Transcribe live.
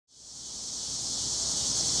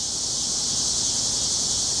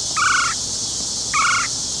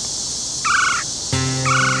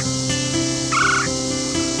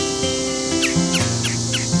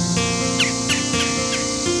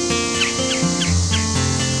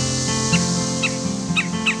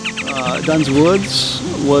Dunn's Woods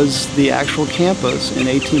was the actual campus in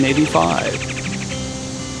 1885.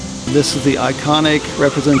 This is the iconic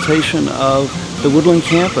representation of the Woodland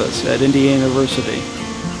campus at Indiana University.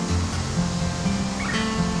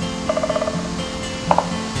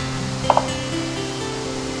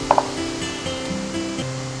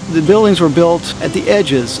 The buildings were built at the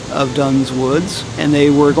edges of Dunn's Woods, and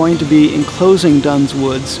they were going to be enclosing Dunn's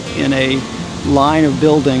Woods in a line of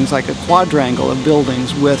buildings, like a quadrangle of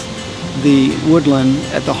buildings, with the woodland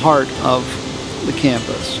at the heart of the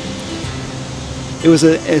campus. It was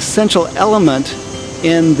an essential element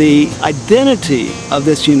in the identity of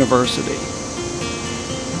this university.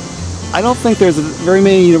 I don't think there's very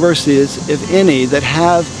many universities, if any, that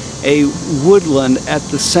have a woodland at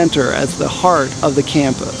the center, at the heart of the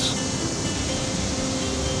campus.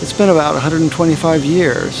 It's been about 125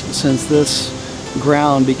 years since this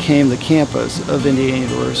ground became the campus of Indiana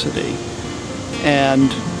University.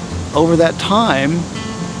 And over that time,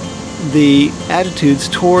 the attitudes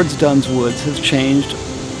towards Dunn's Woods have changed.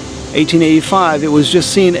 1885, it was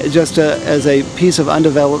just seen as a piece of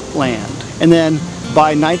undeveloped land. And then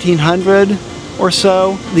by 1900 or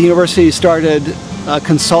so, the university started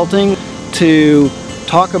consulting to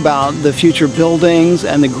talk about the future buildings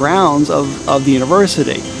and the grounds of the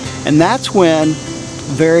university. And that's when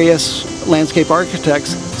various landscape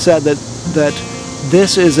architects said that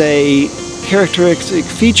this is a characteristic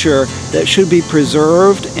feature that should be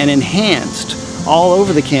preserved and enhanced all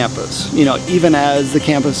over the campus, even as the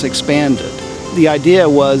campus expanded. The idea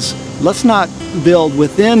was, let's not build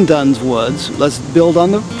within Dunn's Woods, let's build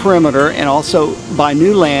on the perimeter and also buy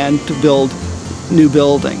new land to build new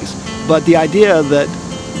buildings. But the idea that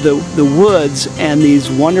the woods and these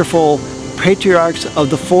wonderful patriarchs of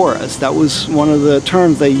the forest, that was one of the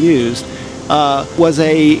terms they used, was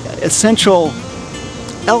a essential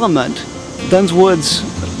element. Dunn's Woods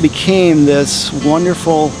became this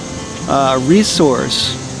wonderful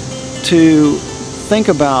resource to think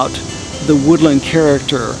about the woodland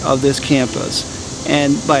character of this campus,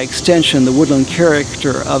 and by extension the woodland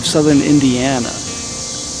character of southern Indiana.